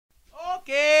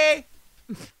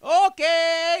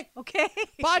Okay. Okay.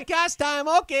 Podcast time.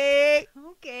 Okay.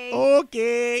 Okay.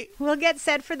 Okay. We'll get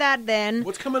set for that then.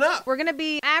 What's coming up? We're going to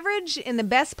be average in the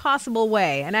best possible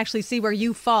way and actually see where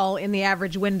you fall in the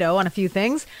average window on a few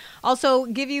things. Also,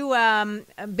 give you a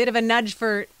bit of a nudge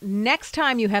for next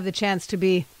time you have the chance to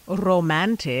be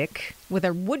romantic with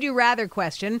a would you rather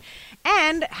question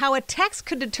and how a text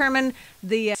could determine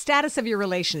the status of your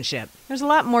relationship. There's a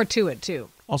lot more to it, too.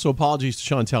 Also, apologies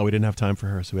to Chantel. We didn't have time for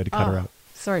her, so we had to cut her out.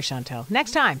 Sorry, Chantel.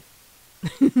 Next time.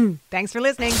 Thanks for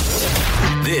listening.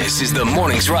 This is the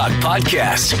Mornings Rock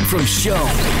podcast from Show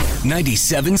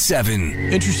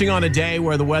 97.7. Interesting on a day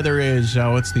where the weather is,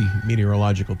 what's the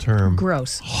meteorological term?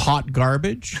 Gross. Hot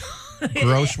garbage.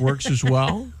 Gross works as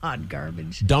well. Hot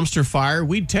garbage. Dumpster fire,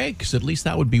 we'd take, because at least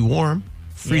that would be warm.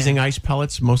 Freezing ice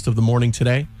pellets most of the morning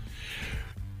today.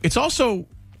 It's also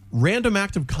Random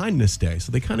Act of Kindness Day,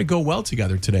 so they kind of go well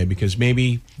together today because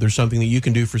maybe there's something that you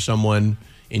can do for someone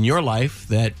in your life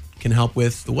that can help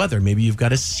with the weather. Maybe you've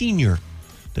got a senior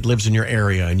that lives in your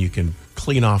area and you can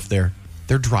clean off their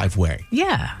driveway.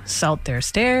 Yeah, salt their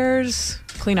stairs,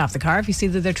 clean off the car if you see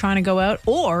that they're trying to go out,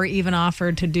 or even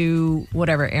offer to do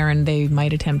whatever errand they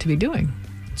might attempt to be doing.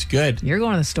 It's good. You're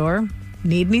going to the store.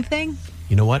 Need anything?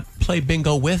 You know what? Play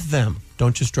bingo with them.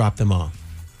 Don't just drop them off.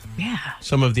 Yeah.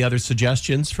 Some of the other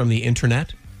suggestions from the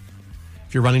internet.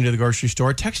 If you're running to the grocery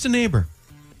store, text a neighbor.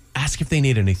 Ask if they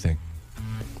need anything.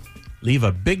 Leave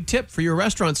a big tip for your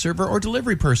restaurant server or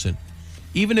delivery person.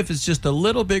 Even if it's just a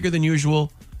little bigger than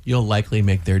usual, you'll likely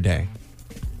make their day.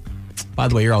 By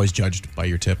the way, you're always judged by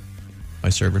your tip by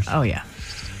servers. Oh, yeah.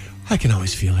 I can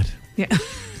always feel it. Yeah.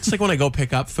 It's like when I go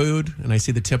pick up food and I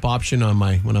see the tip option on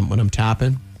my when I'm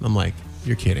tapping. I'm like,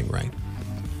 you're kidding, right?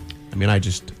 I mean, I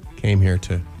just came here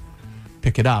to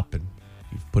pick it up and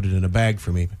you've put it in a bag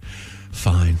for me.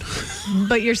 Fine.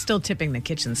 But you're still tipping the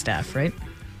kitchen staff, right?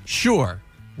 Sure.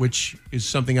 Which is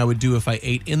something I would do if I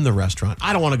ate in the restaurant.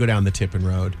 I don't want to go down the tipping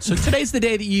road. So today's the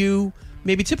day that you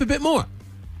maybe tip a bit more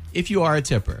if you are a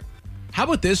tipper. How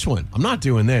about this one? I'm not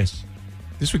doing this.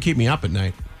 This would keep me up at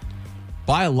night.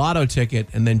 Buy a lotto ticket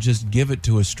and then just give it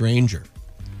to a stranger.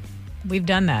 We've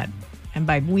done that. And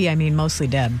by we, I mean mostly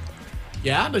Deb.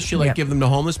 Yeah? Does she give them to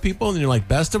homeless people and you're like,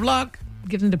 best of luck?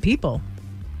 Give them to people.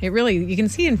 It really, you can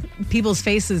see in people's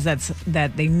faces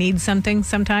that they need something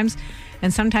sometimes.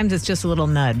 And sometimes it's just a little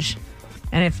nudge.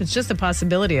 And if it's just a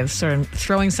possibility of sort of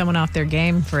throwing someone off their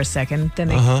game for a second, then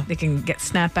they can get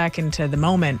snapped back into the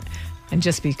moment and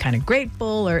just be kind of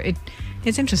grateful. Or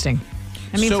it's interesting.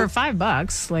 I mean, for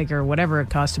 $5, or whatever it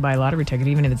costs to buy a lottery ticket,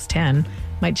 even if it's 10,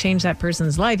 might change that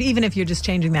person's life, even if you're just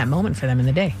changing that moment for them in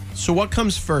the day. So what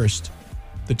comes first?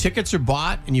 The tickets are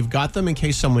bought and you've got them in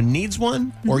case someone needs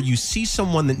one, or you see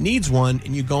someone that needs one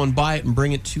and you go and buy it and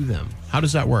bring it to them. How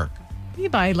does that work? You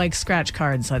buy scratch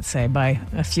cards, let's say, buy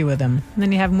a few of them, and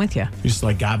then you have them with you. You just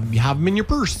you have them in your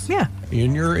purse. Yeah.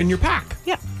 In your pack.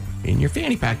 Yeah. In your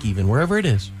fanny pack even, wherever it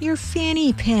is. Your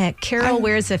fanny pack. Carol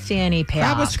wears a fanny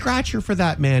pack. Grab a scratcher for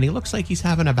that man. He looks like he's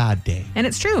having a bad day. And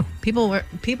it's true. People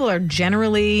are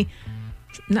generally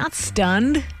not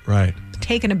stunned. Right.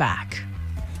 Taken aback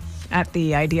at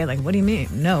the idea, what do you mean?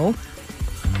 No.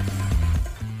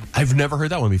 I've never heard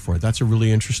that one before. That's a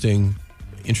really interesting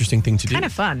thing to do. Kind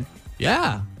of fun.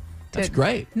 Yeah. That's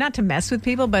great. Not to mess with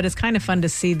people, but it's kind of fun to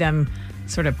see them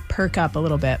sort of perk up a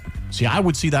little bit. See, I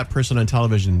would see that person on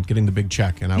television getting the big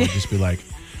check, and I would just be like,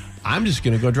 I'm just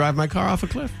going to go drive my car off a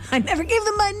cliff. I never gave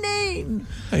them my name.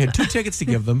 I had 2 tickets to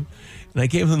give them, and I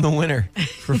gave them the winner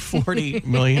for $40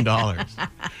 million.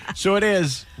 So it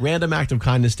is Random Act of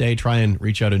Kindness Day. Try and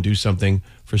reach out and do something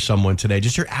for someone today.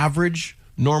 Just your average,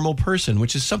 normal person,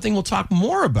 which is something we'll talk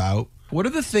more about. What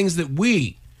are the things that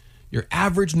your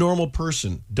average, normal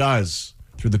person, does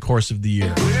through the course of the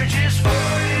year? We're just 4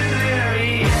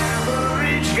 very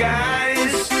average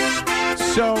guys.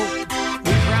 So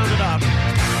we've rounded up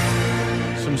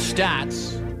some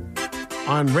stats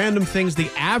on random things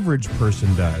the average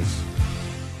person does.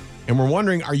 And we're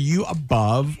wondering, are you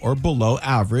above or below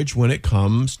average when it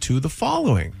comes to the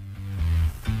following?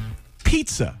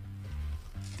 Pizza.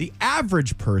 The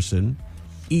average person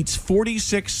eats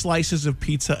 46 slices of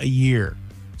pizza a year.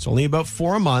 It's only about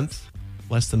 4 a month,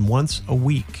 less than once a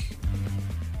week.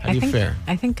 How do you fare?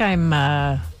 I think I'm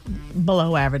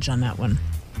below average on that one.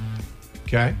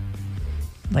 Okay.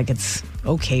 It's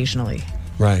occasionally.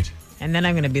 Right. And then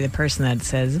I'm going to be the person that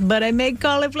says, but I make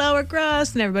cauliflower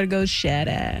crust. And everybody goes, shut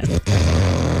up.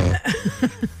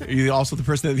 Are you also the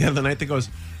person at the end of the night that goes,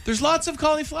 there's lots of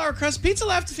cauliflower crust pizza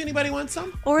left if anybody wants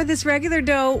some? Or this regular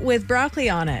dough with broccoli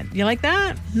on it. You like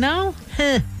that? No?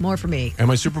 More for me. At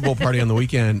my Super Bowl party on the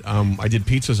weekend, I did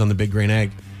pizzas on the Big Green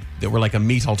Egg. that were like a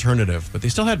meat alternative, but they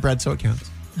still had bread, so it counts.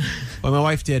 But my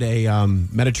wife did a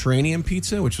Mediterranean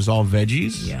pizza, which was all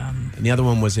veggies. Yum. And the other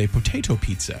one was a potato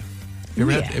pizza.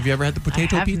 Have you ever had the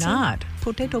potato pizza? I have not.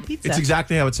 Potato pizza. It's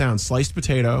exactly how it sounds. Sliced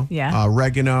potato, Yeah.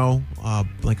 oregano,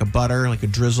 like a butter, like a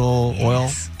drizzle, oil.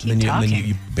 Keep And then talking.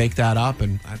 you bake that up,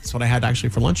 and that's what I had actually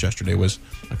for lunch yesterday was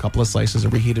a couple of slices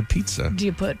of reheated pizza. Do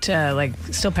you put like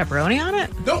still pepperoni on it?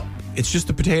 Nope. It's just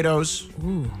the potatoes.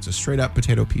 Ooh. It's a straight up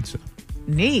potato pizza.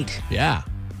 Neat. Yeah.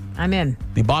 I'm in.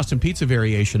 The Boston pizza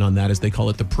variation on that is they call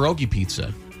it the pierogi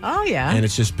pizza. Oh, yeah. And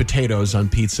it's just potatoes on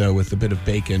pizza with a bit of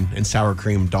bacon and sour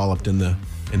cream dolloped in the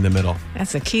middle.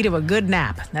 That's the key to a good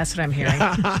nap. That's what I'm hearing.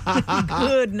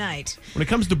 Good night. When it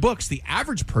comes to books, the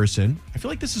average person, I feel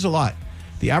like this is a lot.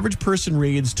 The average person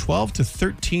reads 12 to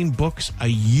 13 books a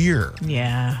year.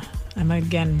 Yeah. I'm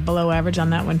again below average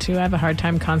on that one too. I have a hard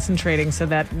time concentrating, so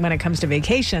that when it comes to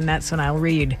vacation, that's when I'll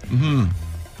read. Mm-hmm.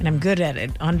 And I'm good at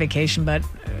it on vacation, but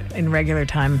in regular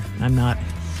time, I'm not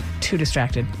too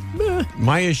distracted.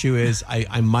 My issue is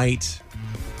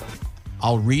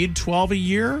I'll read 12 a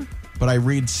year, but I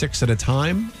read 6 at a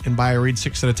time. And by I read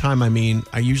 6 at a time, I mean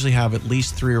I usually have at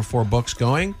least 3 or 4 books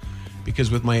going,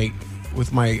 because with my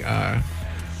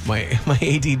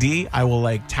ADD, I will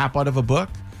like tap out of a book.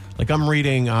 Like I'm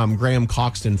reading Graham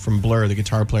Coxon from Blur, the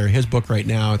guitar player, his book right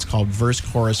now. It's called Verse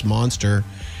Chorus Monster,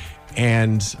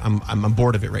 and I'm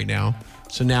bored of it right now.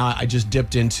 So now I just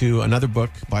dipped into another book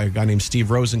by a guy named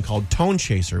Steve Rosen called Tone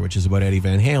Chaser, which is about Eddie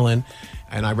Van Halen.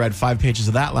 And I read 5 pages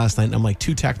of that last night, and I'm like,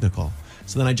 too technical.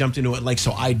 So then I jumped into it.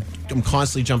 So I'm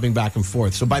constantly jumping back and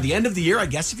forth. So by the end of the year, I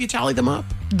guess if you tally them up.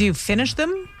 Do you finish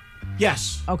them?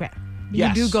 Yes. Okay.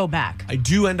 Yes. You do go back. I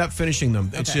do end up finishing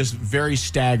them. It's Okay. just very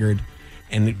staggered.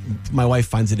 And my wife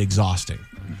finds it exhausting.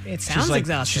 It sounds like,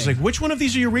 exhausting. She's like, which one of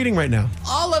these are you reading right now?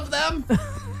 All of them.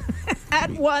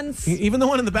 At once. Even the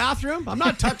one in the bathroom? I'm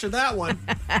not touching that one.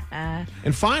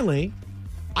 And finally,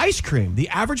 ice cream. The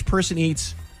average person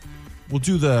eats, we'll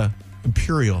do the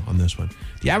imperial on this one.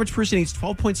 The average person eats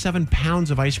 12.7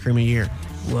 pounds of ice cream a year.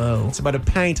 Whoa. It's about a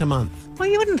pint a month. Well,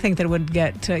 you wouldn't think that it would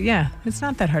get to, it's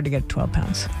not that hard to get 12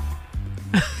 pounds.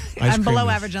 Ice I'm cream below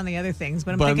is- average on the other things,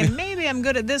 but I'm But- thinking maybe I'm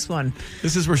good at this one.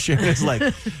 This is where Sharon is like,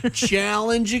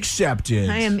 challenge accepted.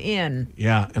 I am in.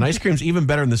 Yeah, and ice cream's even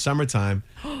better in the summertime.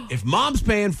 If mom's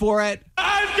paying for it,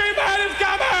 ice cream man is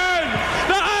coming!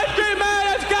 The ice cream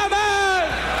man is coming!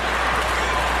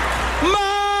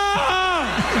 Mom!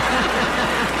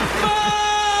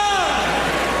 Mom!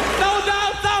 Those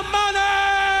are some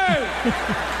money!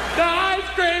 The ice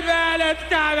cream man is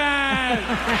coming!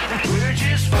 We're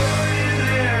just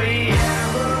ordinary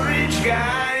average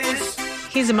guys.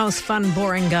 He's the most fun,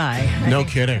 boring guy. No I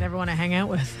think kidding. I'd ever want to hang out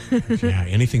with. Yeah,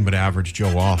 anything but average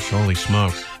Joe Walsh. Holy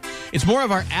smokes. It's more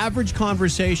of our average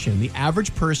conversation. The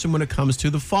average person, when it comes to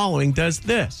the following, does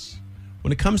this.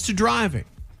 When it comes to driving,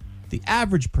 the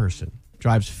average person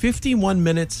drives 51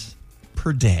 minutes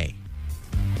per day.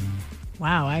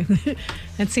 Wow.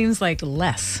 That seems like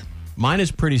less. Mine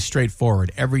is pretty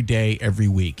straightforward. Every day, every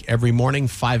week. Every morning,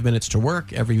 5 minutes to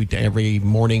work. Every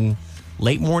morning,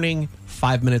 late morning,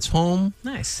 5 minutes home.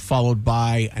 Nice. Followed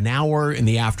by an hour in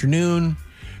the afternoon,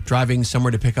 driving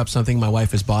somewhere to pick up something my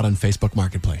wife has bought on Facebook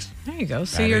Marketplace. There you go.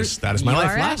 So That is my you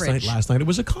life. are Last average. night it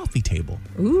was a coffee table.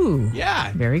 Ooh.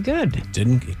 Yeah. Very good. It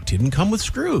didn't come with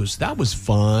screws. That was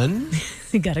fun.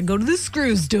 You got to go to the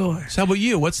screw store. So how about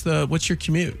you? What's your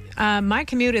commute? My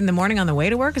commute in the morning on the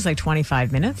way to work is like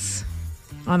 25 minutes.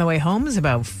 On the way home is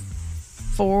about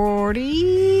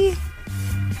 40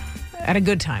 at a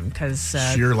good time because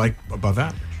You're like above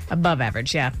average. above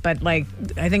average, yeah. But like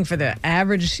I think for the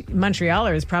average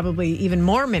Montrealer is probably even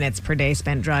more minutes per day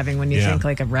spent driving when you Yeah. think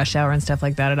like of rush hour and stuff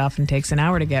like that. It often takes an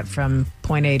hour to get from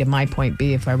point A to my point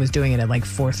B if I was doing it at like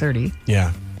 4:30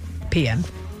 Yeah. p.m.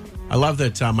 I love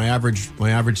that my average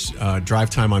drive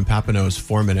time on Papineau is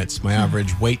 4 minutes. My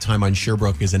average wait time on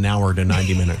Sherbrooke is an hour to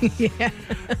 90 minutes. Yeah.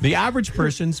 The average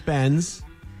person spends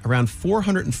around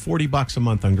 $440 a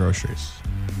month on groceries.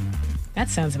 That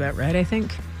sounds about right, I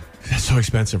think. That's so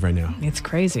expensive right now. It's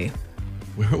crazy.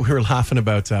 We were laughing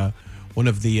about one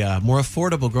of the more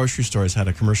affordable grocery stores had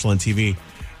a commercial on TV,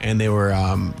 and they were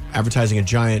advertising a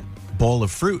giant bowl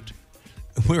of fruit.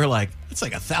 We were like, it's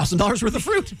like $1,000 worth of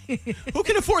fruit. Who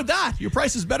can afford that? Your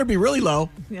prices better be really low.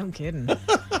 No kidding.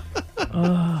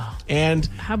 And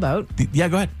How about yeah,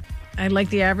 go ahead. I like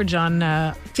the average on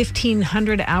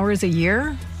 1,500 hours a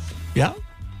year. Yeah,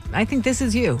 I think this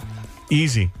is you,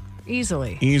 easily.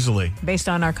 easily, based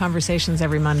on our conversations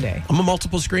every Monday. I'm a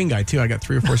multiple screen guy too. I got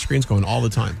 3 or 4 screens going all the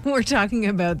time. We're talking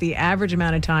about the average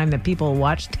amount of time that people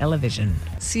watch television.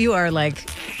 So you are like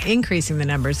increasing the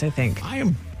numbers, I think. I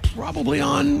am probably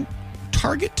on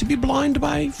target to be blind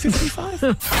by 55.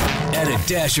 Add a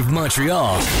dash of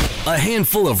Montreal, a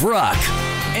handful of rock,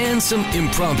 and some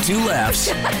impromptu laughs,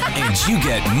 and you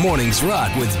get Mornings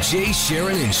Rock with Jay,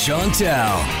 Sharon, and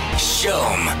Chantal.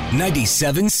 Shom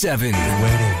 97.7.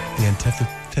 Waiting. The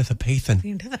anticipation.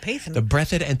 The anticipation. The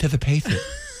breathed anticipation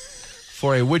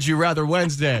for a Would You Rather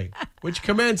Wednesday, which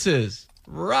commences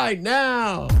right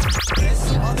now.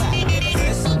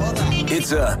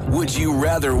 It's a Would You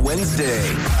Rather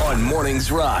Wednesday on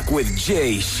Mornings Rock with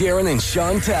Jay, Sharon, and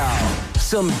Chantal.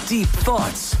 Some deep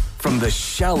thoughts from the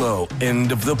shallow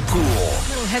end of the pool. A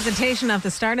little hesitation off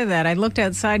the start of that. I looked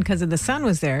outside because the sun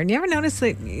was there. And you ever notice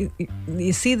that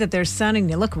you see that there's sun and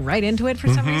you look right into it for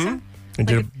some reason? And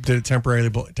did it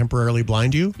temporarily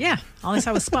blind you? Yeah. All I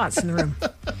saw was spots in the room.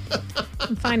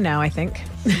 I'm fine now, I think.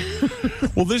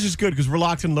 Well, this is good because we're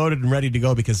locked and loaded and ready to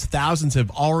go because thousands have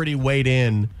already weighed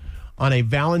in on a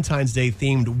Valentine's Day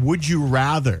themed Would You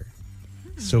Rather.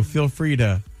 So feel free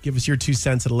to give us your 2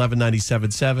 cents at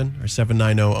 1197.7 or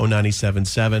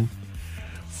 790-0977.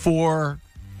 For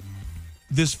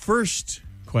this first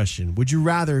question, would you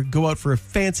rather go out for a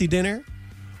fancy dinner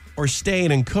or stay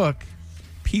in and cook?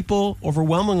 People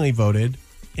overwhelmingly voted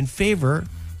in favor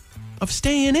of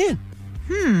staying in.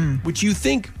 Which you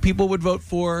think people would vote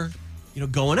for,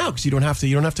 going out because you don't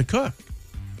have to cook.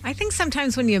 I think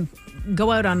sometimes when you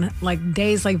go out on like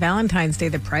days like Valentine's Day,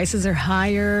 the prices are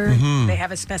higher. They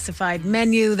have a specified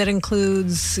menu that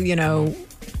includes,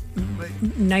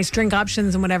 nice drink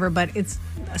options and whatever, but it's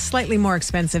slightly more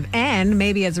expensive and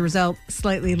maybe as a result,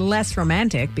 slightly less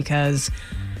romantic because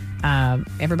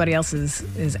everybody else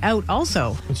is out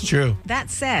also. It's true. That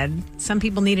said, some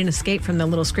people need an escape from the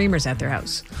little screamers at their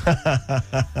house.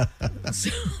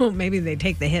 So maybe they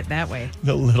take the hit that way.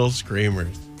 The little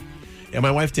screamers. Yeah,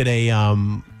 my wife did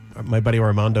my buddy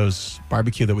Armando's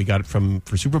barbecue that we got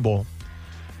for Super Bowl.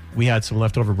 We had some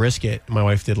leftover brisket. My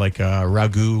wife did like a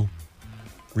ragu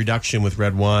reduction with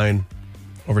red wine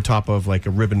over top of like a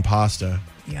ribbon pasta.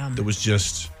 Yum. That was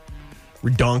just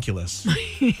redonkulous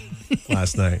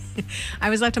last night.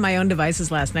 I was left to my own devices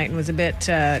last night and was a bit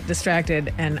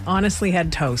distracted and honestly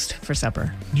had toast for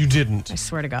supper. You didn't? I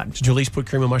swear to God. Did you at least put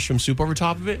cream and mushroom soup over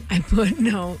top of it? I put,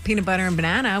 peanut butter and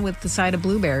banana with the side of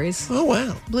blueberries. Oh,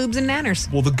 wow. Bloobs and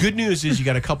nanners. Well, the good news is you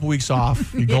got a couple weeks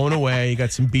off. You're going away. You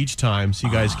got some beach time, so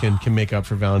you guys can make up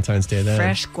for Valentine's Day then.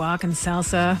 Fresh guac and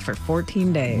salsa for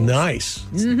 14 days. Nice.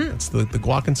 That's the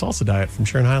guac and salsa diet from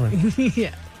Sharon Highland.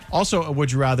 Yeah. Also, a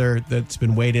Would You Rather that's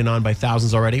been weighed in on by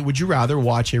thousands already. Would you rather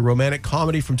watch a romantic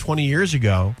comedy from 20 years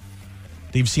ago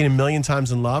that you've seen a million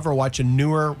times in love or watch a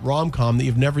newer rom-com that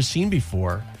you've never seen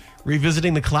before?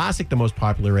 Revisiting the classic, the most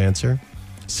popular answer.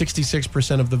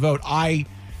 66% of the vote. I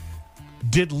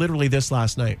did literally this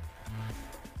last night.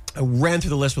 I ran through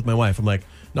the list with my wife. I'm like,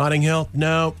 Notting Hill?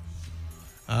 No.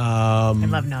 I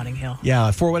love Notting Hill.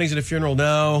 Yeah, Four Weddings and a Funeral?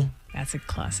 No. That's a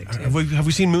classic, too. Have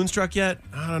we seen Moonstruck yet?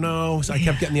 I don't know. So I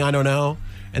kept getting the I don't know.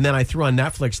 And then I threw on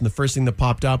Netflix, and the first thing that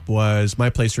popped up was My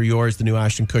Place or Yours, the new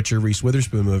Ashton Kutcher, Reese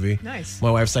Witherspoon movie. Nice.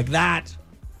 My wife's like, that.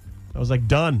 I was like,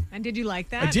 done. And did you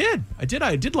like that?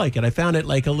 I did like it. I found it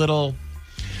like a little...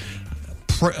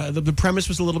 the premise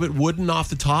was a little bit wooden off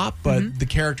the top, but the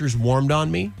characters warmed on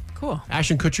me. Cool.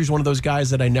 Ashton Kutcher's one of those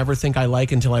guys that I never think I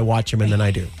like until I watch him, and then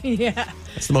I do. Yeah.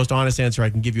 That's the most honest answer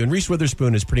I can give you. And Reese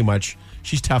Witherspoon is pretty much,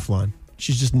 she's Teflon.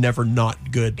 She's just never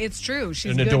not good. It's true. She's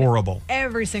and good adorable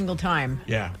every single time.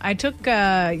 Yeah. I took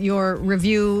your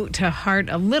review to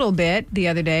heart a little bit the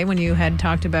other day when you had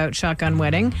talked about Shotgun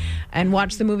Wedding and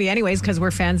watched the movie anyways because we're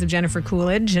fans of Jennifer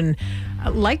Coolidge and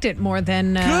liked it more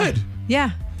than... Good. Yeah.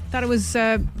 Thought it was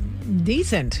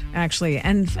decent, actually.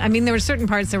 And, I mean, there were certain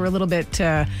parts that were a little bit...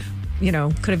 could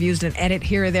have used an edit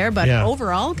here or there, but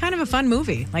overall, kind of a fun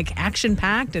movie. Like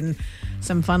action-packed and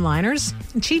some fun liners.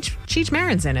 And Cheech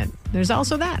Marin's in it. There's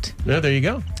also that. Yeah, there you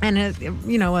go. And,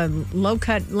 a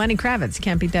low-cut Lenny Kravitz.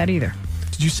 Can't beat that either.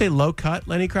 Did you say low-cut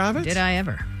Lenny Kravitz? Did I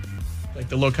ever? Like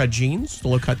the low-cut jeans? The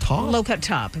low-cut top? Low-cut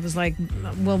top. It was like,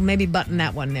 well, maybe button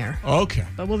that one there. Okay.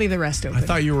 But we'll leave the rest open. I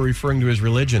thought you were referring to his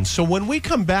religion. So when we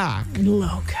come back...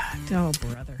 Low-cut. Oh,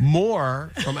 brother.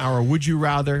 More from our Would You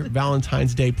Rather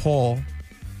Valentine's Day poll.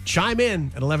 Chime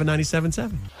in at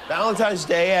 1197.7. Valentine's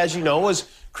Day, as you know, was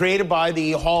created by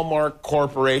the Hallmark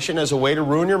Corporation as a way to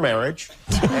ruin your marriage.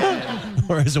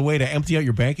 Or as a way to empty out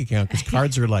your bank account because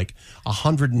cards are like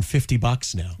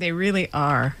 $150 now. They really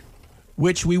are.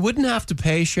 Which we wouldn't have to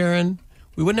pay, Sharon.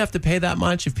 We wouldn't have to pay that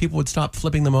much if people would stop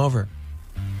flipping them over.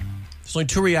 There's only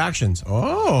two reactions.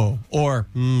 Oh, or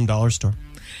dollar store.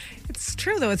 It's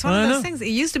true, though. It's one of those things. It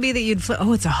used to be that you'd flip,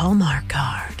 it's a Hallmark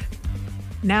card.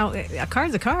 Now, a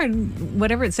card's a card.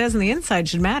 Whatever it says on the inside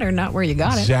should matter, not where you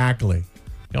got it. Exactly.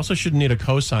 You also shouldn't need a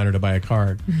cosigner to buy a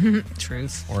card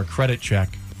Truth. or a credit check.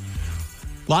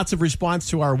 Lots of response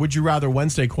to our Would You Rather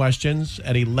Wednesday questions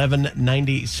at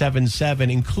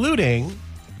 1197.7, including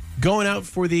going out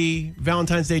for the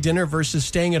Valentine's Day dinner versus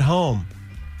staying at home.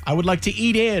 I would like to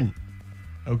eat in.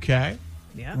 Okay.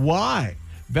 Yeah. Why?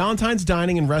 Valentine's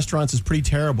dining in restaurants is pretty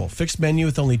terrible. Fixed menu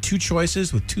with only 2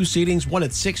 choices with 2 seatings, one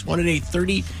at 6, one at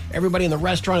 8:30. Everybody in the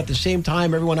restaurant at the same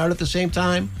time, everyone out at the same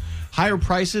time. Higher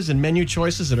prices and menu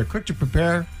choices that are quick to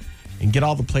prepare and get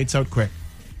all the plates out quick.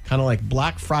 Kind of like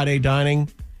Black Friday dining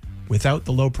without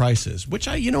the low prices, which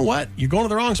you know what? You're going to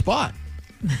the wrong spot.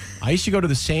 I used to go to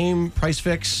the same Price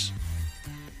Fix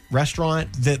restaurant.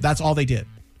 That's all they did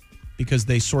because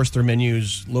they sourced their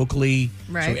menus locally.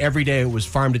 Right. So every day it was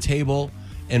farm to table.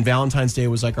 And Valentine's Day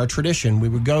was like our tradition. We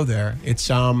would go there. It's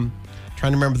trying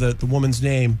to remember the woman's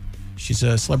name. She's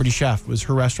a celebrity chef. It was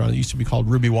her restaurant. It used to be called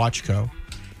Ruby Watch Co.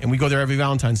 And we go there every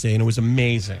Valentine's Day, and it was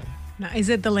amazing. Now, is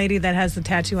it the lady that has the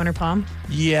tattoo on her palm?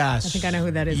 Yes. I think I know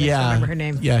who that is. Yeah. I can't remember her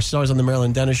name. Yeah, she's always on the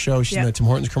Marilyn Dennis show. She's in Yep. the Tim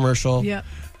Hortons commercial. Yep.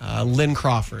 Lynn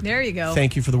Crawford. There you go.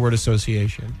 Thank you for the word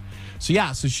association. So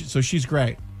yeah, so she's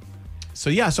great. So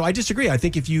yeah, so I disagree. I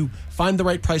think if you find the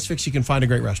right Price Fix, you can find a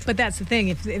great restaurant. But that's the thing.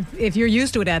 If you're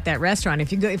used to it at that restaurant,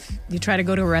 if you try to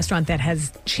go to a restaurant that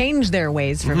has changed their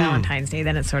ways for Valentine's Day,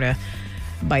 then it sort of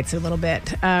bites a little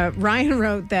bit. Ryan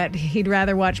wrote that he'd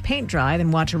rather watch paint dry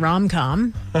than watch a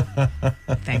rom-com.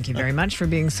 Thank you very much for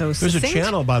being so There's succinct. a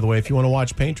channel, by the way, if you want to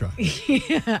watch paint dry.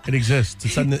 Yeah. It exists.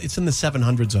 It's in the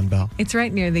 700s on Bell. It's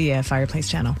right near the fireplace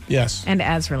channel. Yes. And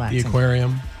as The relaxing.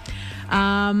 aquarium.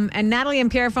 And Natalie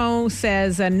and Pierrefonds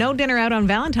says, no dinner out on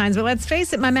Valentine's, but let's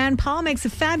face it, my man Paul makes a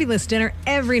fabulous dinner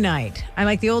every night. I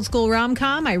like the old school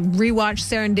rom-com. I rewatch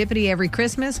Serendipity every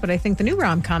Christmas, but I think the new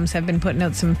rom-coms have been putting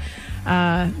out some,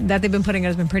 that they've been putting out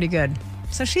has been pretty good.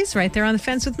 So she's right there on the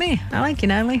fence with me. I like you,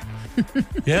 Natalie.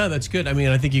 Yeah, that's good. I mean,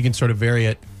 I think you can sort of vary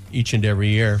it each and every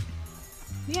year.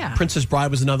 Yeah. Princess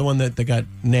Bride was another one that got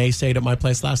naysayed at my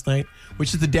place last night,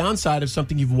 which is the downside of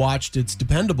something you've watched. It's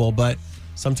dependable, but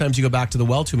sometimes you go back to the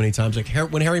well too many times. Like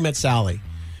when Harry Met Sally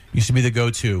used to be the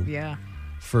go-to Yeah.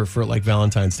 for like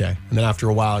Valentine's Day. And then after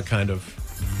a while, it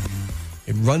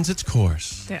runs its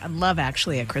course. I love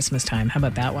Actually at Christmas time. How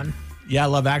about that one? Yeah,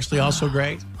 Love Actually, also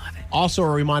great. Love it. Also a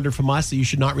reminder from us that you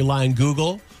should not rely on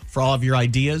Google for all of your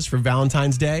ideas for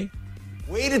Valentine's Day.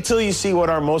 Wait until you see what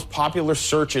our most popular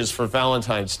searches for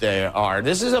Valentine's Day are.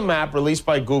 This is a map released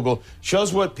by Google.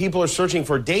 Shows what people are searching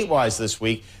for date-wise this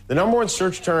week. The number one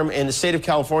search term in the state of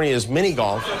California is mini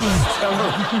golf.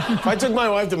 If I took my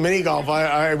wife to mini golf,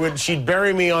 she'd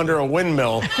bury me under a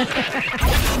windmill.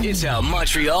 It's how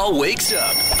Montreal wakes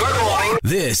up. Good morning.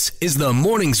 This is the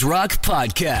Mornings Rock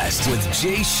Podcast with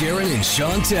Jay, Sharon, and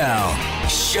Chantal.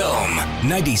 Shom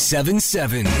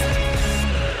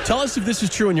 97.7. Tell us if this is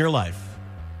true in your life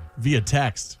via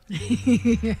text.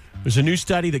 There's a new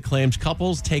study that claims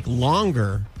couples take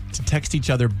longer to text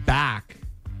each other back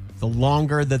the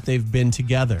longer that they've been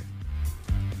together.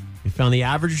 They found the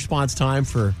average response time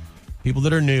for people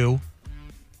that are new,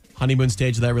 honeymoon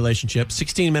stage of that relationship,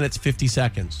 16 minutes, 50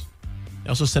 seconds. They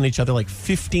also send each other like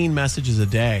 15 messages a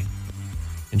day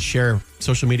and share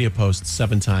social media posts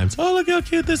 7 times. Oh, look how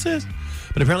cute this is.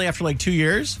 But apparently after like 2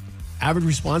 years, average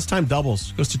response time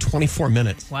doubles, goes to 24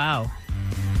 minutes. Wow.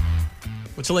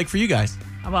 What's it like for you guys?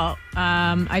 Well,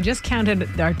 I just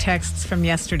counted our texts from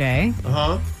yesterday,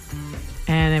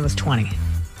 and it was 20.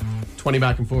 20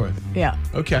 back and forth. Yeah.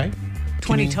 Okay.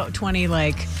 20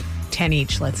 like 10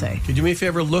 each, let's say. Could you do me a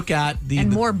favor, look at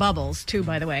And more bubbles, too,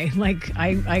 by the way. Like,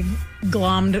 I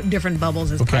glommed different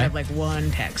bubbles as Okay. part of, like, one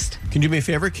text. Can you do me a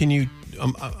favor? Can you,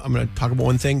 I'm going to talk about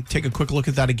one thing. Take a quick look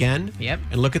at that again. Yep.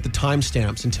 And look at the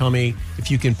timestamps and tell me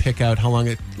if you can pick out how long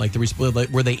it, like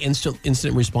were they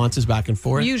instant responses back and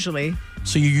forth? Usually.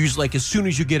 So you use like as soon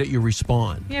as you get it, you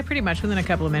respond. Yeah, pretty much within a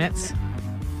couple of minutes.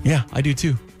 Yeah, I do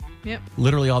too. Yep.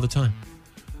 Literally all the time.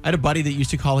 I had a buddy that used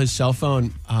to call his cell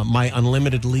phone my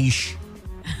unlimited leash.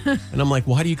 And I'm like,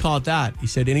 why do you call it that? He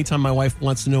said, anytime my wife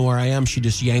wants to know where I am, she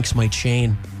just yanks my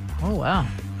chain. Oh, wow.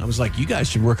 I was like, you guys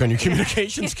should work on your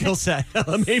communication skill set.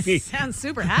 Maybe Sounds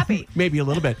super happy. maybe a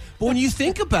little bit. But when you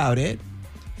think about it,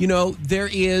 you know, there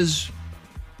is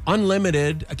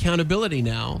unlimited accountability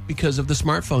now because of the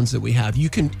smartphones that we have. You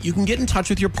can get in touch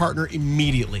with your partner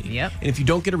immediately. Yep. And if you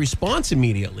don't get a response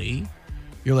immediately,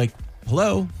 you're like,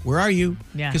 hello, where are you?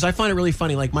 Yeah. Because I find it really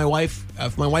funny. Like my wife,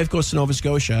 if my wife goes to Nova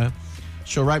Scotia,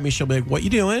 she'll write me, she'll be like, what you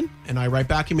doing? And I write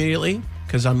back immediately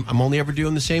because I'm only ever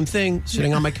doing the same thing,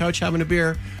 sitting on my couch having a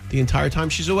beer the entire time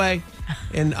she's away.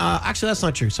 And actually, that's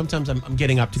not true. Sometimes I'm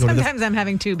getting up to go to the... Sometimes I'm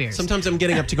having 2 beers. Sometimes I'm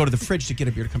getting up to go to the fridge to get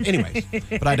a beer to come. Anyways,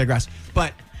 but I digress.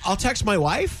 But I'll text my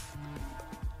wife.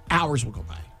 Hours will go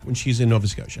by when she's in Nova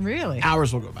Scotia. Really?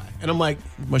 Hours will go by. And I'm like,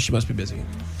 well, she must be busy.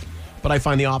 But I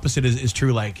find the opposite is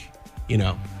true. Like, you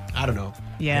know, I don't know.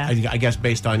 Yeah. I guess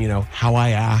based on, you know, how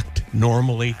I act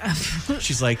normally.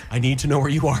 She's like, I need to know where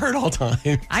you are at all times.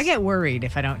 I get worried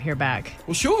if I don't hear back.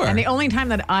 Well, sure. And the only time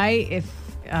that if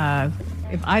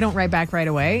I don't write back right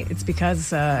away, it's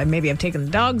because maybe I've taken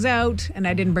the dogs out and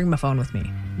I didn't bring my phone with me.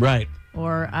 Right.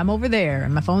 Or I'm over there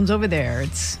and my phone's over there.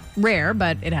 It's rare,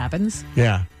 but it happens.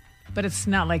 Yeah. But it's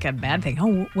not like a bad thing.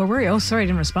 Oh, where were you? Oh, sorry, I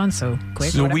didn't respond so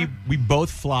quick. So we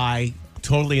both fly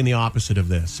totally in the opposite of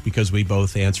this because we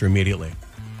both answer immediately.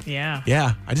 Yeah.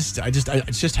 Yeah.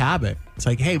 It's just habit. It's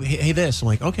like, hey, this. I'm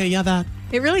like, okay, yeah, that.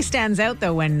 It really stands out,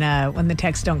 though, when the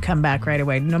texts don't come back right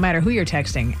away, no matter who you're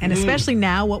texting. And especially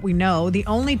now, what we know, the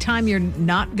only time you're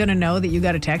not going to know that you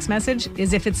got a text message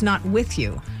is if it's not with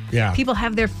you. Yeah. People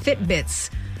have their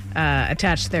Fitbits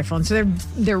attached to their phone, so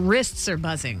their wrists are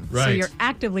buzzing. Right. So you're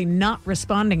actively not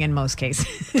responding in most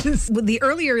cases. The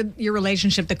earlier your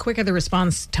relationship, the quicker the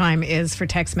response time is for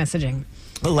text messaging.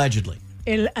 Allegedly.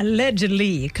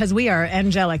 Allegedly, because we are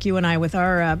angelic, you and I, with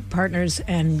our partners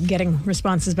and getting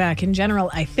responses back in general,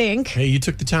 I think. Hey, you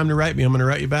took the time to write me. I'm going to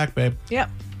write you back, babe. Yep.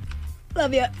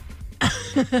 Love you.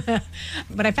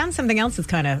 But I found something else that's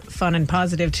kind of fun and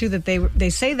positive, too, that they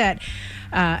say that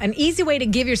an easy way to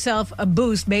give yourself a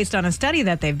boost based on a study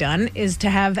that they've done is to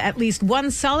have at least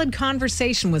one solid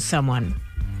conversation with someone.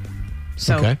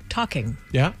 So, Okay. Talking.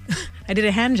 Yeah. I did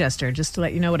a hand gesture just to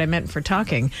let you know what I meant for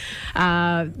talking.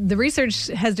 The research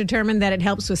has determined that it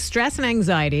helps with stress and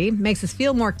anxiety, makes us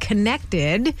feel more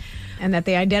connected, and that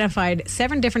they identified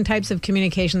 7 different types of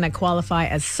communication that qualify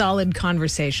as solid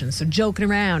conversations. So joking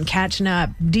around, catching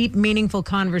up, deep, meaningful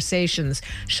conversations,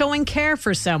 showing care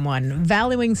for someone,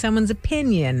 valuing someone's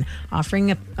opinion,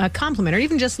 offering a compliment, or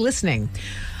even just listening.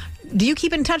 Do you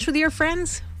keep in touch with your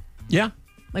friends? Yeah.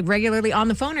 Like regularly on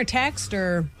the phone or text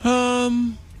or...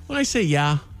 When I say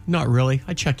yeah, not really.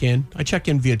 I check in.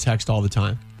 Via text all the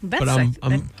time. That's but that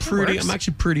works. I'm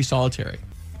actually pretty solitary.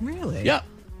 Really? Yeah.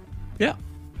 Yeah.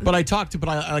 But I talk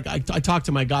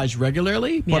to my guys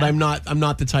regularly, but Yeah. I'm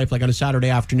not the type, like on a Saturday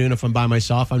afternoon, if I'm by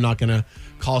myself, I'm not going to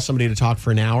call somebody to talk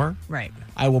for an hour. Right.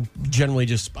 I will generally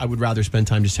I would rather spend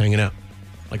time just hanging out.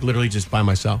 Like literally just by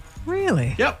myself.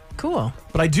 Really? Yep. Cool.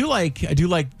 But I do like,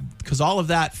 because all of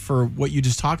that for what you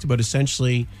just talked about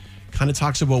essentially kind of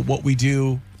talks about what we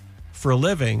do for a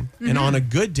living. And on a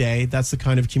good day, that's the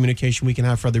kind of communication we can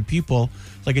have for other people.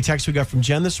 Like a text we got from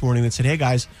Jen this morning that said, hey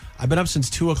guys, I've been up since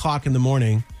 2 o'clock in the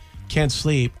morning, can't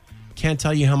sleep, can't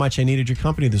tell you how much I needed your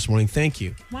company this morning. Thank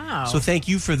you. Wow. So thank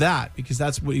you for that, because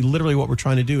that's literally what we're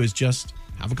trying to do is just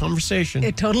have a conversation.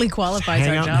 It totally qualifies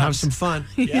hang our out jobs. and have some fun.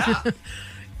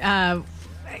 Yeah.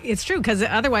 It's true, because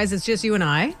otherwise it's just you and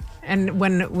I. And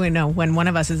when one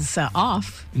of us is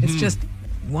off, it's just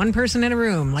one person in a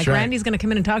room. Like That's right. Randy's going to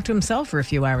come in and talk to himself for a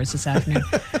few hours this afternoon.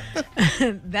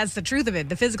 That's the truth of it,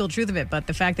 the physical truth of it. But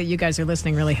the fact that you guys are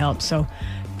listening really helps. So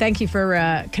thank you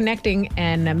for connecting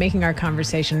and making our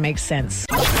conversation make sense.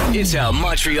 It's how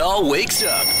Montreal wakes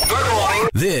up. Good morning.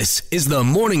 This is the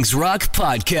Mornings Rock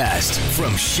podcast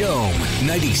from Shome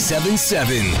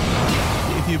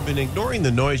 97.7. If you've been ignoring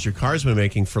the noise your car's been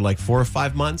making for like 4 or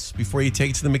 5 months before you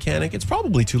take it to the mechanic, it's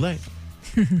probably too late.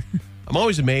 I'm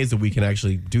always amazed that we can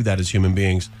actually do that as human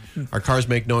beings. Our cars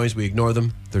make noise, we ignore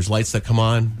them. There's lights that come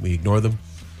on, we ignore them.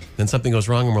 Then something goes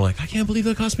wrong and we're like, I can't believe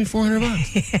that cost me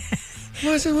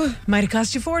 $400. What? Might have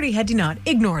cost you 40 had you not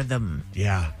ignored them.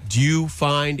 Yeah. Do you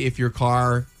find if your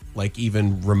car like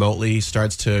even remotely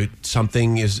starts to,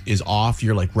 something is off,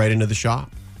 you're like right into the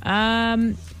shop?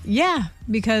 Yeah,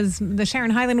 because the Sharon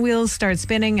Highland wheels start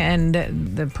spinning, and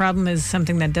the problem is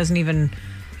something that isn't even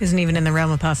in the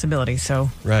realm of possibility. So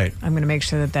Right. I'm going to make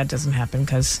sure that doesn't happen,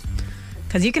 because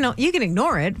you can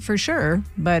ignore it for sure,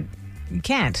 but you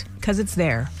can't because it's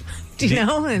there. Do you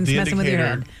know? And it's messing with your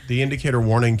head. The indicator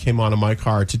warning came on in my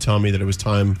car to tell me that it was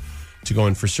time to go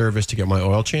in for service to get my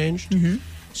oil changed. Mm-hmm.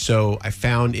 So I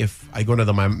found if I go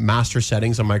to my master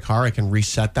settings on my car, I can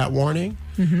reset that warning.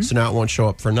 Mm-hmm. So now it won't show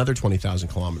up for another 20,000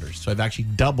 kilometers. So I've actually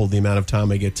doubled the amount of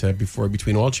time I get to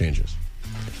between oil changes.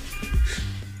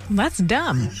 That's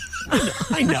dumb.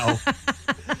 I know.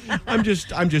 I'm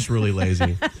just really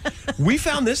lazy. We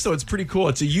found this though. It's pretty cool.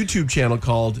 It's a YouTube channel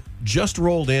called Just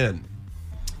Rolled In.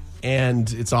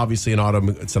 And it's obviously an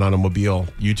automobile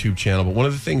YouTube channel. But one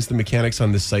of the things the mechanics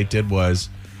on this site did was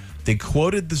They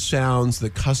quoted the sounds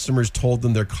that customers told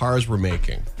them their cars were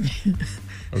making.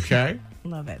 Okay?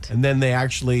 Love it. And then they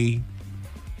actually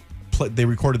they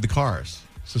recorded the cars.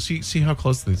 So see how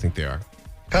close they think they are.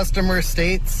 Customer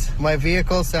states, my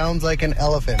vehicle sounds like an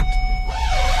elephant.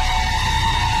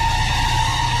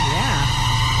 Yeah.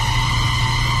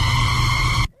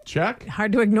 Check?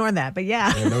 Hard to ignore that, but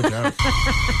yeah. Yeah, no doubt.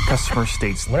 Customer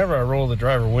states, whenever I roll the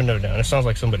driver window down, it sounds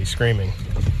like somebody screaming.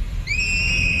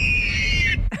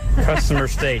 Customer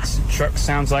states, truck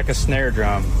sounds like a snare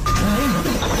drum.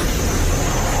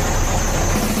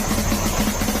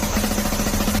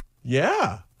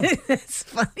 Yeah. It's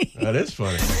funny. That is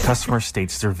funny. Customer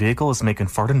states their vehicle is making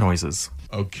farting noises.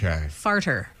 Okay.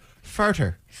 Farter.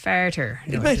 Farter.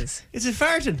 Noises. Is it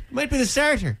farting? Might be the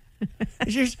starter.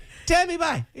 Tell me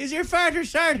why. Is your farter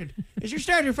started? Is your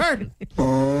starter farting?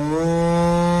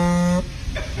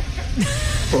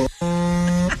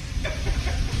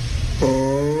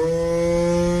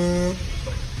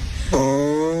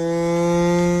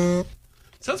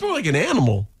 Sounds more like an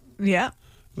animal Yeah.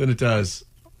 than it does.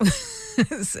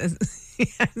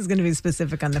 It's going to be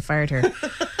specific on the farter.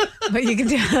 But you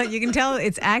can tell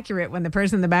it's accurate when the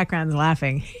person in the background is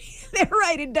laughing. They're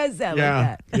right, it does sound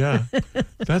like that. Yeah.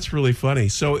 That's really funny.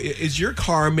 So is your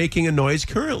car making a noise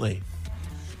currently?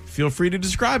 Feel free to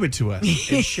describe it to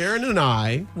us. And Sharon and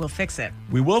I, We'll fix it.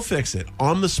 we will fix it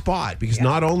on the spot because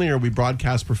not only are we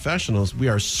broadcast professionals, we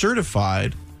are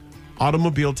certified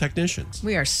automobile technicians.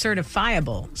 We are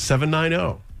certifiable.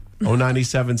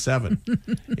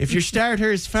 790-0977. If your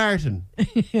starter is farting,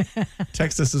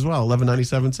 text us as well,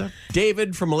 1197.7.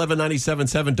 David from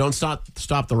 1197.7, don't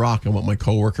stop the rock. I want my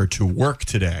coworker to work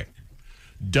today.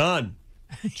 Done.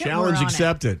 Challenge We're on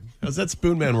accepted. How's that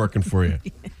spoon man working for you?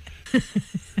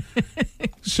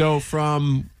 So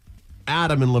from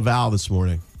Adam in Laval this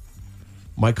morning,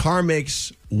 my car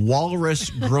makes walrus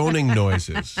groaning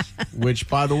noises, which,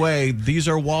 by the way, these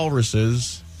are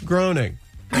walruses groaning.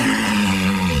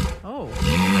 Oh.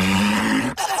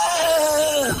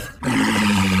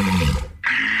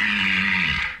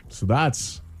 So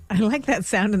that's I like that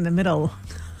sound in the middle.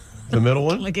 the middle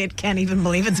one. Like it can't even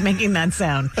believe it's making that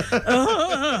sound.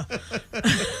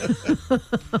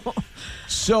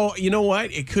 So you know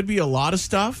what? It could be a lot of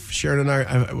stuff. Sharon and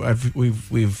I,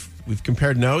 we've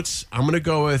compared notes. I'm going to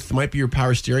go with might be your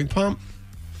power steering pump,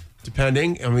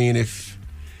 depending. I mean, if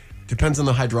depends on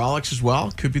the hydraulics as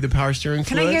well. Could be the power steering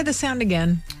Can fluid. I hear the sound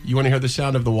again? You want to hear the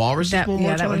sound of the walruses one more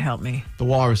time? That would help me. The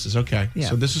walruses. Okay. Yeah.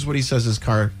 So this is what he says his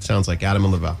car sounds like. Adam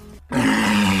and Laval.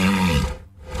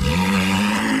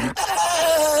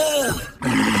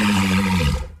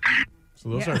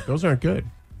 So those aren't good.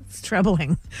 It's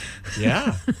troubling.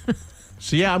 Yeah.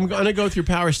 So yeah, I'm going to go through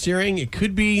power steering. It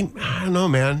could be, I don't know,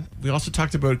 man. We also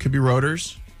talked about it could be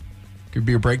rotors. Could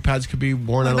be your brake pads could be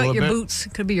worn out a What little about your bit. boots?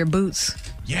 Could be your boots.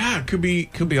 Yeah, it could be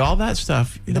all that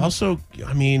stuff. It also,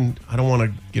 I mean, I don't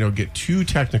want to, get too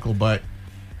technical, but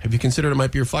have you considered it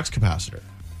might be your flux capacitor?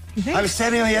 I was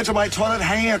standing on the edge of my toilet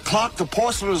hanging a clock. The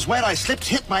porcelain was wet. I slipped,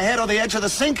 hit my head on the edge of the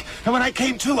sink. And when I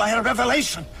came to, I had a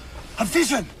revelation. A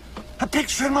vision. A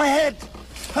picture in my head.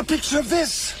 A picture of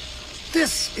this.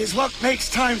 This is what makes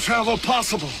time travel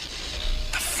possible.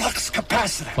 The flux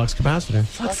capacitor. Flux capacitor.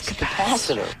 Flux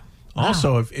capacitor.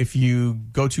 Also, if you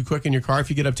go too quick in your car, if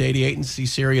you get up to 88 and see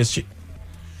serious,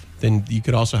 then you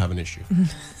could also have an issue.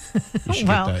 You should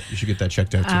get that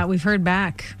checked out too. We've heard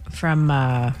back from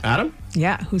Adam?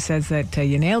 yeah, who says that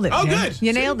you nailed it. Oh, Jim. good.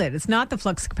 You nailed it. It's not the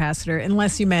flux capacitor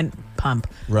unless you meant pump.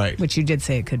 Right. Which you did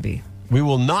say it could be. We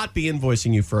will not be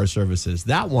invoicing you for our services.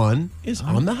 That one is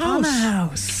on the house. On the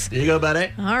house. There you go,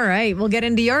 buddy. All right. We'll get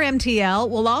into your MTL.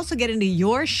 We'll also get into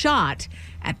your shot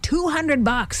at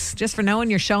 $200 just for knowing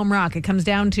your Show'em Rock. It comes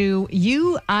down to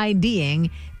you IDing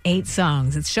 8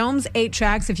 songs. It's Show'em's 8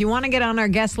 tracks. If you want to get on our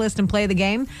guest list and play the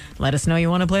game, let us know you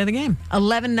want to play the game.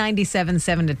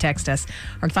 1197.7 to text us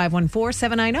or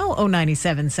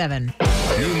 514-790-0977.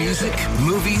 New music,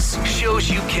 movies, shows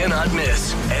you cannot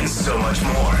miss, and so much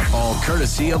more. All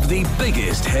courtesy of the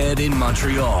biggest head in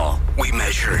Montreal. We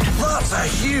measured. That's a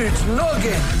huge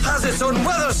noggin. Has its own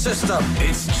weather system.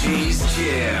 It's Jay's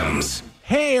Jams.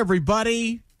 Hey,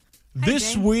 everybody.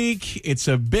 This week, it's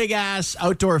a big-ass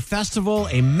outdoor festival,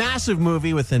 a massive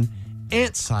movie with an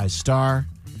ant-sized star,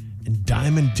 and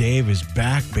Diamond Dave is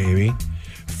back, baby.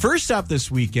 First up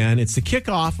this weekend, it's the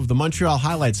kickoff of the Montreal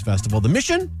Highlights Festival. The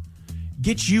mission?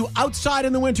 Get you outside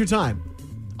in the wintertime.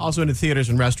 Also into theaters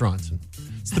and restaurants.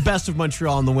 It's the best of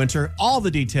Montreal in the winter. All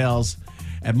the details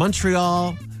at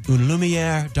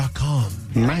montrealunlumiere.com.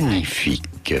 Magnifique.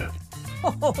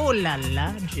 Oh, la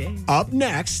la, Jay. Up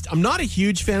next, I'm not a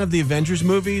huge fan of the Avengers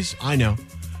movies, I know,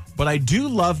 but I do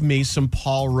love me some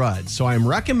Paul Rudd. So I'm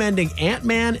recommending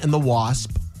Ant-Man and the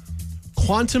Wasp,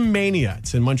 Quantum Mania.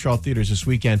 It's in Montreal theaters this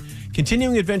weekend.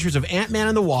 Continuing adventures of Ant-Man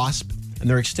and the Wasp and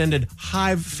their extended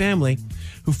hive family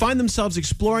who find themselves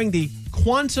exploring the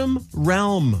quantum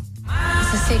realm.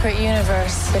 It's a secret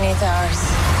universe beneath ours.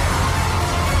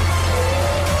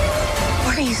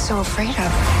 What are you so afraid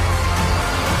of?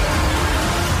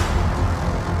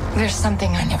 There's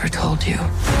something I never told you.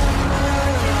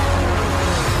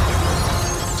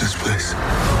 This place.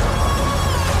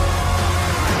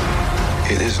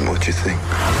 It isn't what you think.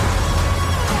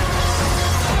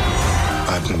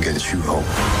 I can get you home.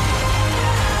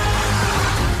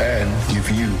 And give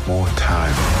you more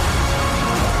time.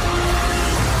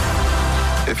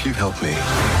 If you help me.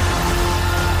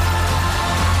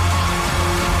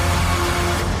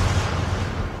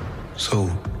 So,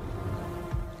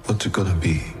 what's it gonna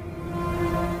be?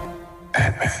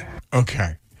 Ant-Man.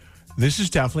 Okay. This is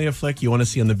definitely a flick you want to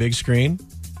see on the big screen.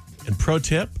 And pro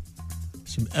tip,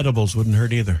 some edibles wouldn't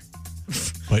hurt either.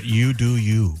 But you do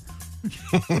you.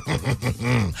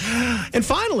 And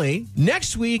finally,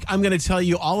 next week, I'm going to tell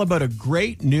you all about a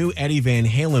great new Eddie Van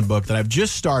Halen book that I've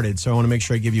just started. So I want to make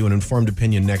sure I give you an informed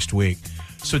opinion next week.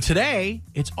 So today,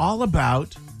 it's all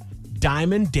about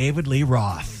Diamond David Lee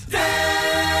Roth.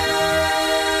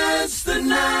 Dance the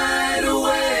night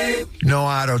away. No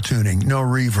auto-tuning, no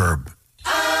reverb.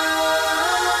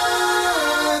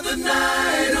 The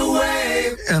night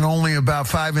away. And only about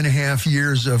 5.5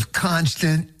 years of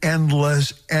constant,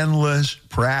 endless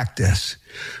practice.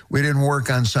 We didn't work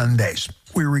on Sundays.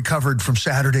 We recovered from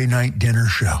Saturday night dinner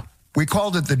show. We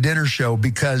called it the dinner show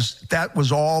because that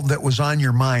was all that was on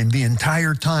your mind the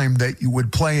entire time that you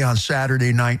would play on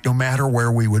Saturday night, no matter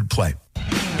where we would play.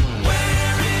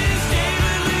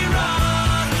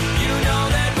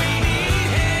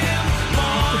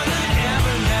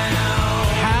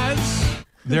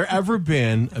 There ever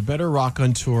been a better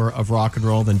raconteur of rock and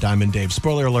roll than Diamond Dave?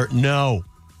 Spoiler alert, no.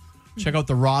 Check out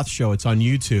The Roth Show. It's on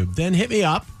YouTube. Then hit me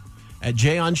up at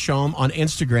Jay on Shom on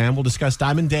Instagram. We'll discuss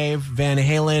Diamond Dave, Van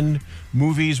Halen,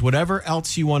 movies, whatever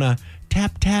else you want to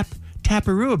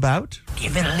taparoo about.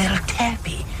 Give it a little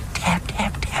tappy.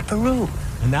 Taparoo.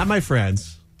 And that, my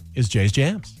friends, is Jay's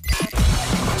Jams.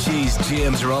 Jay's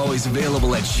Jams are always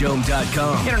available at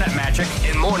Shom.com. Internet magic.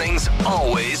 And mornings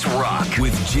always rock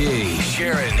with Jay,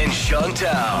 Sharon, and Chantal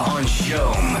on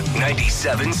Shom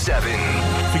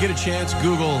 97.7. If you get a chance,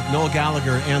 Google Noel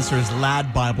Gallagher answers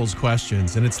Lad Bible's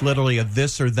questions. And it's literally a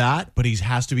this or that, but he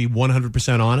has to be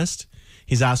 100% honest.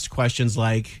 He's asked questions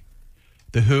like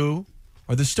The Who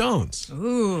or The Stones.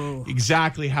 Ooh.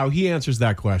 Exactly how he answers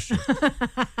that question.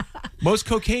 Most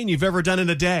cocaine you've ever done in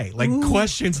a day. Like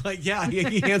questions like, yeah,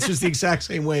 he answers the exact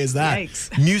same way as that.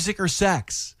 Yikes. Music or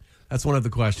sex? That's one of the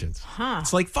questions. Huh.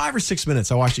 It's like 5 or 6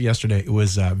 minutes. I watched it yesterday. It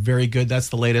was very good. That's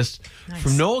the latest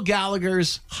from Noel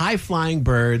Gallagher's High Flying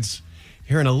Birds.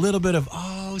 Hearing a little bit of,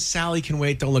 oh, Sally Can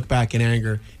Wait, Don't Look Back in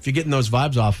Anger. If you're getting those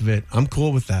vibes off of it, I'm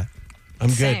cool with that. I'm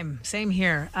good. Same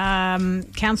here.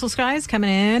 Council Skies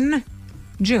coming in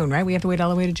June, right? We have to wait all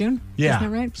the way to June? Yeah.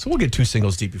 Isn't that right? So we'll get 2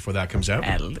 singles deep before that comes out.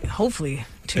 Hopefully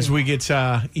 2. As we get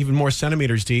even more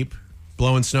centimeters deep,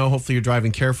 blowing snow, hopefully you're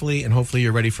driving carefully, and hopefully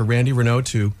you're ready for Randy Renaud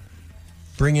to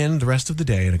bring in the rest of the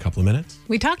day in a couple of minutes.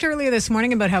 We talked earlier this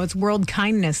morning about how it's World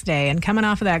Kindness Day, and coming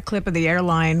off of that clip of the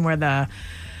airline where the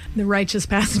righteous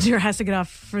passenger has to get off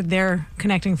for their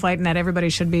connecting flight and that everybody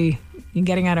should be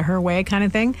getting out of her way kind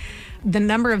of thing. The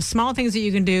number of small things that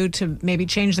you can do to maybe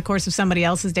change the course of somebody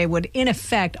else's day would, in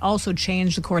effect, also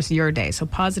change the course of your day. So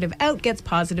positive out gets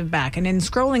positive back. And in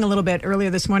scrolling a little bit earlier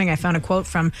this morning, I found a quote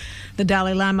from the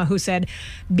Dalai Lama who said,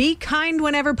 "Be kind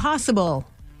whenever possible.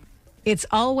 It's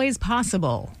always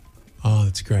possible." Oh,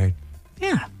 that's great.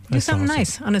 Yeah. Do That's something awesome.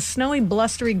 nice. On a snowy,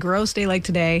 blustery, gross day like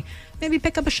today, maybe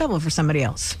pick up a shovel for somebody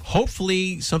else.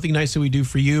 Hopefully, something nice that we do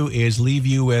for you is leave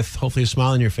you with hopefully a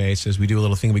smile on your face as we do a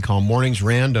little thing we call Mornings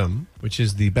Random, which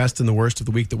is the best and the worst of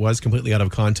the week that was, completely out of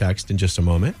context in just a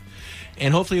moment.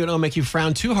 And hopefully it won't make you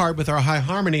frown too hard with our high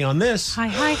harmony on this. Hi,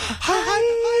 hi.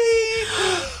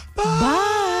 Bye.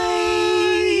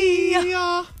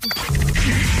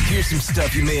 Here's some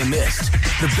stuff you may have missed.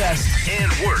 The best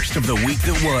and worst of the week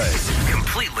that was.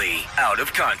 Completely out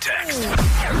of context.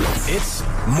 It's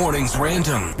Mornings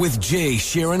Random with Jay,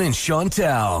 Sharon, and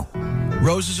Chantal.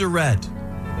 Roses are red.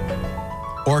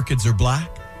 Orchids are black.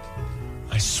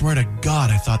 I swear to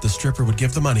God, I thought the stripper would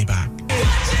give the money back.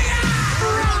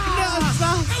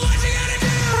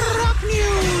 Rock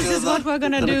news is what we're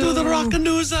gonna do. Do the rock and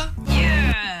news.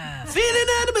 Yeah. Feeling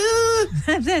at the moon.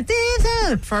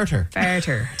 Farter.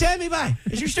 Farter. Tell me bye.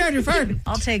 Is your starter fart?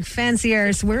 I'll take fancy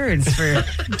arse words for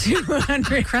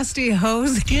 200. Crusty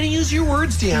hose. Danny, use your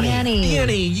words, Danny.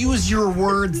 Danny, use your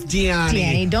words, Danny.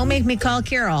 Danny, don't make me call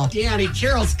Carol. Danny,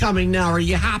 Carol's coming now. Are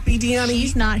you happy, Danny?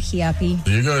 She's not happy.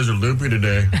 You guys are loopy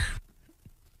today.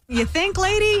 You think,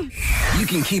 lady? You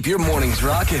can keep your mornings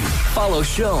rocking. Follow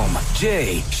Shom,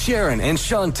 Jay, Sharon, and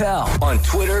Chantal on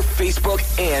Twitter, Facebook,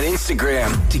 and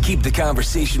Instagram to keep the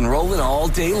conversation rolling all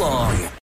day long.